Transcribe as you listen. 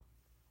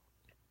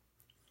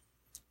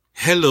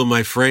Hello,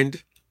 my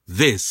friend.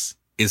 This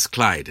is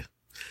Clyde.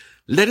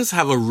 Let us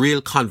have a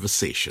real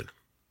conversation.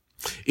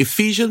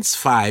 Ephesians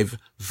 5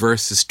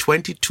 verses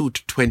 22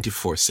 to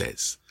 24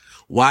 says,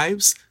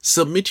 "Wives,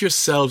 submit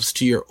yourselves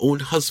to your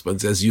own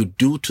husbands as you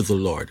do to the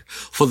Lord.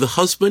 For the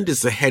husband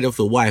is the head of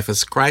the wife,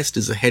 as Christ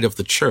is the head of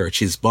the church,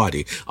 his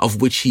body,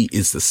 of which he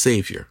is the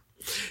Savior.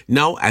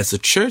 Now, as the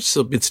church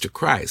submits to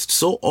Christ,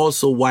 so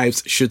also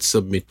wives should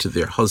submit to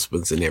their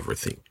husbands in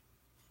everything."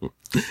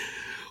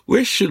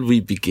 Where should we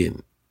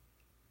begin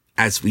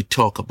as we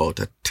talk about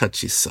a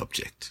touchy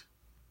subject?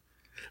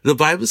 The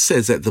Bible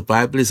says that the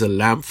Bible is a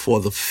lamp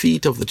for the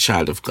feet of the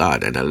child of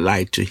God and a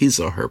light to his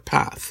or her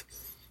path.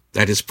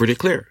 That is pretty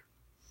clear.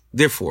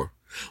 Therefore,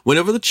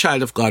 whenever the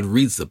child of God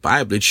reads the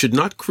Bible, it should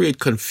not create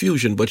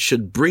confusion, but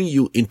should bring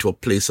you into a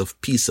place of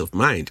peace of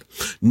mind,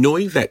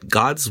 knowing that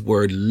God's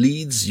word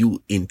leads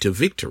you into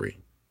victory.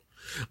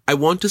 I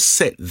want to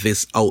set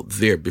this out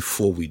there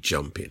before we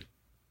jump in.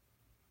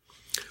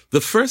 The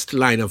first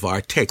line of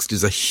our text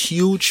is a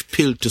huge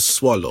pill to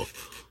swallow,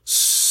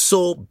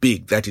 so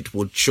big that it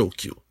would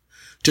choke you.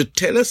 To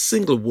tell a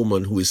single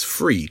woman who is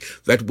free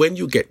that when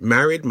you get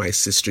married, my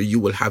sister, you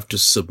will have to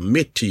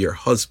submit to your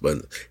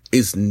husband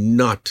is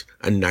not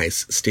a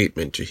nice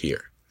statement to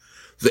hear.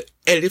 The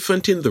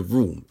elephant in the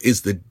room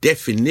is the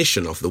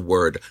definition of the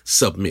word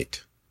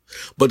submit.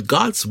 But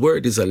God's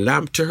word is a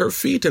lamp to her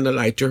feet and a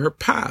light to her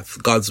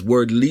path. God's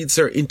word leads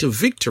her into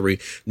victory,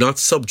 not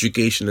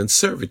subjugation and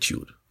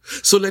servitude.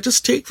 So let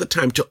us take the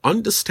time to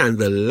understand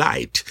the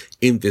light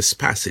in this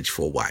passage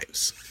for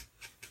wives.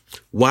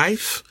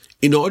 Wife,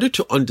 in order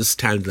to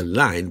understand the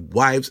line,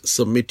 wives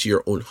submit to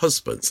your own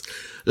husbands,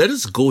 let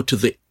us go to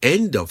the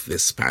end of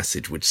this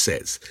passage, which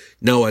says,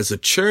 "Now as the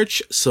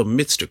church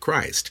submits to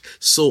Christ,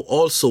 so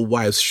also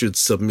wives should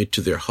submit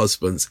to their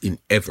husbands in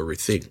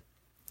everything."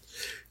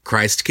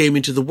 Christ came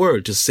into the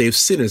world to save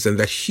sinners, and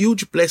that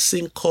huge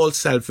blessing called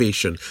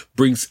salvation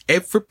brings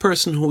every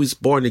person who is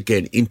born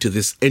again into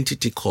this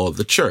entity called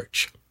the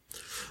church.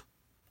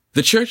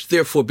 The church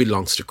therefore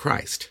belongs to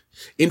Christ.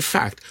 In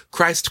fact,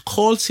 Christ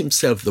calls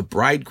himself the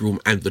bridegroom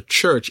and the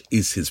church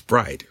is his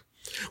bride.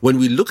 When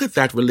we look at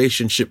that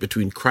relationship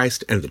between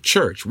Christ and the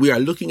church, we are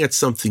looking at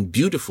something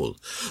beautiful.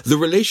 The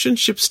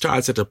relationship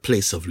starts at a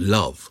place of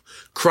love.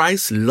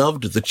 Christ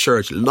loved the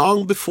church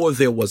long before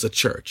there was a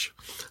church.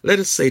 Let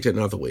us say it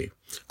another way.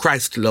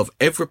 Christ loved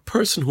every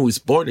person who is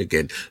born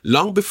again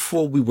long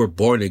before we were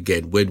born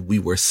again, when we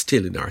were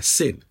still in our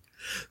sin.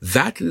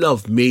 That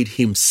love made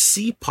him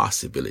see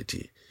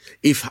possibility.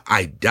 If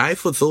I die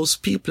for those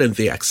people and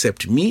they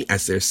accept me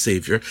as their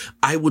savior,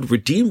 I would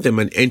redeem them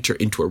and enter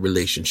into a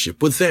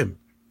relationship with them.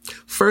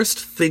 First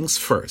things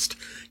first,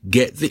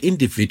 get the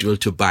individual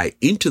to buy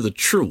into the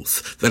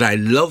truth that I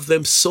love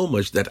them so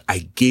much that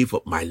I gave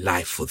up my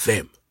life for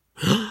them.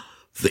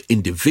 The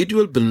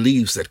individual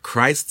believes that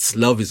Christ's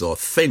love is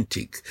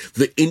authentic.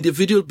 The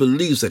individual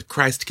believes that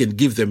Christ can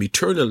give them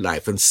eternal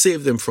life and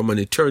save them from an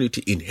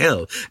eternity in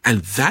hell.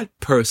 And that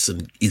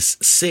person is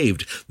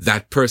saved.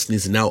 That person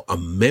is now a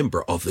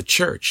member of the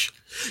church.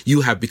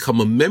 You have become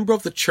a member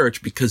of the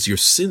church because your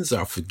sins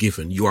are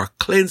forgiven. You are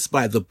cleansed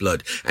by the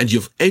blood, and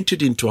you've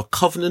entered into a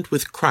covenant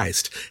with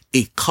Christ,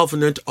 a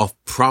covenant of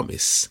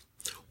promise.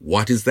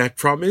 What is that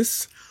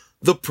promise?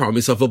 The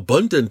promise of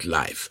abundant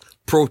life,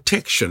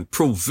 protection,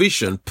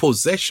 provision,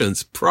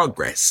 possessions,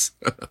 progress.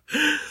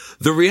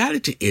 The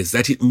reality is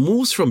that it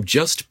moves from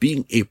just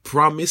being a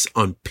promise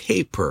on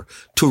paper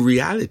to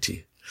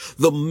reality.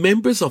 The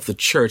members of the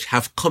church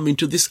have come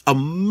into this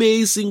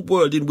amazing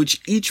world in which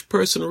each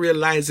person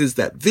realizes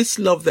that this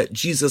love that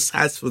Jesus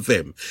has for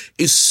them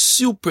is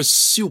super,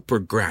 super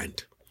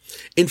grand.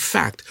 In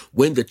fact,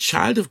 when the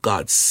child of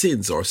God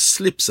sins or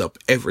slips up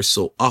ever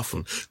so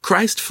often,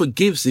 Christ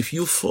forgives if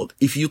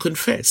you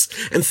confess,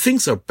 and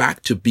things are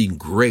back to being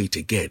great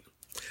again.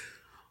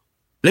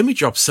 Let me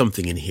drop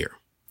something in here.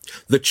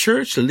 The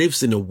church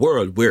lives in a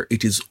world where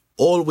it is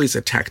always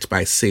attacked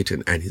by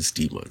Satan and his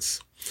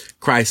demons.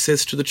 Christ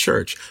says to the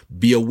church,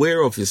 be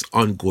aware of this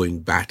ongoing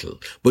battle,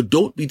 but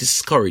don't be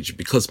discouraged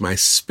because my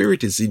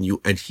spirit is in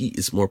you and he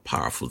is more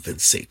powerful than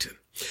Satan.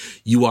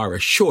 You are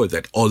assured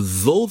that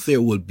although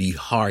there will be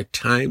hard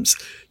times,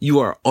 you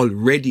are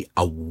already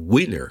a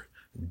winner,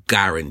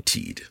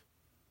 guaranteed.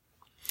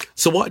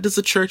 So what does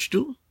the church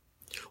do?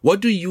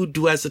 What do you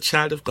do as a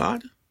child of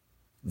God?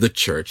 The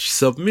church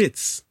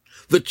submits.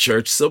 The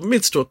church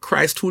submits to a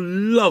Christ who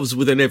loves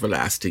with an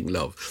everlasting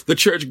love. The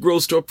church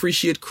grows to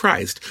appreciate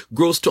Christ,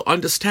 grows to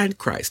understand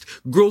Christ,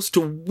 grows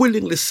to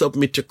willingly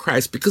submit to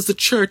Christ because the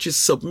church is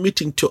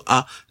submitting to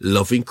a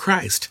loving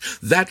Christ.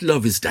 That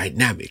love is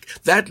dynamic.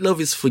 That love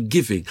is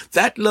forgiving.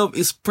 That love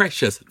is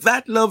precious.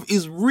 That love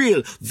is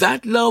real.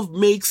 That love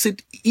makes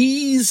it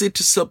easy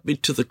to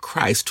submit to the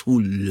Christ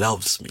who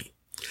loves me.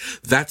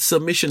 That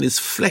submission is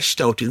fleshed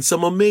out in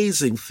some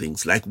amazing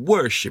things like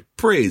worship,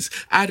 praise,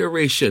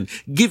 adoration,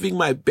 giving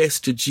my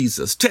best to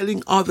Jesus,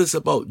 telling others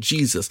about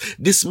Jesus,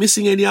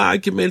 dismissing any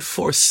argument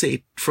from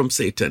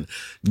Satan.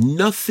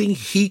 Nothing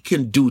he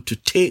can do to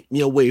take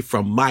me away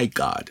from my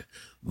God.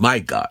 My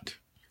God.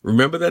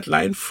 Remember that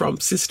line from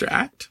Sister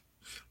Act?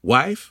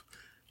 Wife,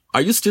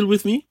 are you still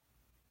with me?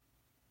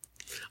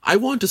 I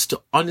want us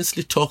to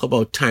honestly talk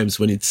about times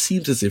when it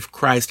seems as if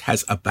Christ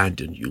has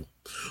abandoned you,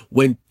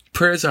 when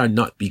prayers are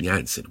not being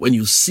answered, when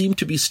you seem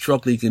to be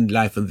struggling in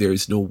life and there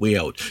is no way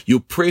out. You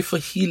pray for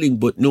healing,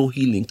 but no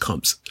healing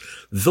comes.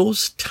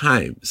 Those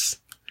times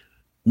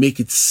make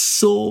it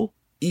so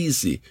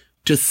easy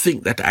to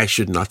think that I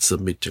should not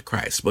submit to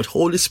Christ. But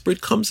Holy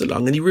Spirit comes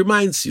along and he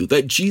reminds you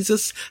that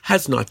Jesus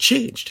has not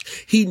changed.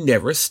 He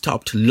never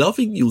stopped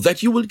loving you,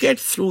 that you will get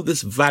through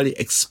this valley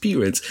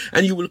experience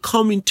and you will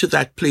come into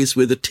that place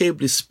where the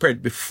table is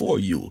spread before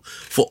you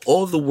for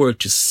all the world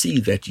to see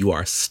that you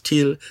are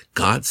still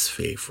God's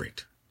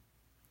favorite.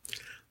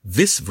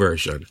 This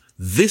version,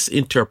 this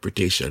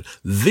interpretation,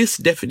 this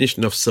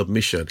definition of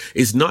submission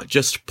is not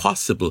just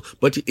possible,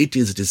 but it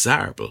is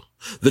desirable.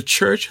 The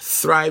church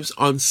thrives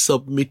on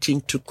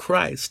submitting to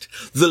Christ.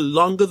 The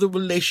longer the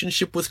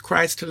relationship with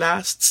Christ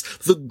lasts,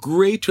 the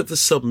greater the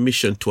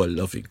submission to a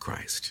loving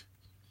Christ.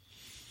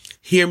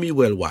 Hear me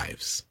well,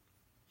 wives.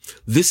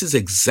 This is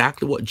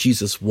exactly what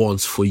Jesus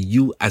wants for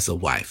you as a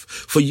wife,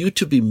 for you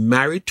to be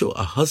married to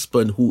a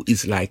husband who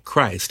is like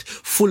Christ,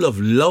 full of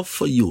love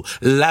for you,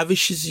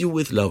 lavishes you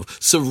with love,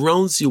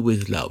 surrounds you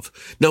with love.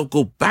 Now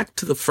go back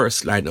to the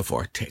first line of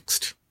our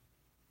text.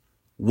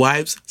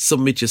 Wives,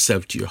 submit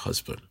yourself to your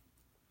husband.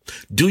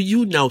 Do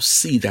you now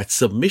see that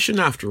submission,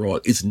 after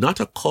all, is not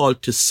a call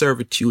to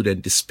servitude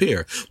and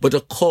despair, but a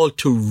call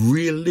to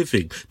real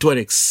living, to an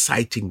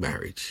exciting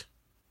marriage?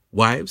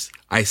 Wives,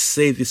 I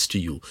say this to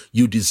you.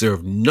 You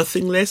deserve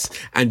nothing less,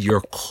 and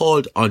you're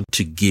called on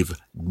to give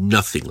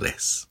nothing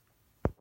less.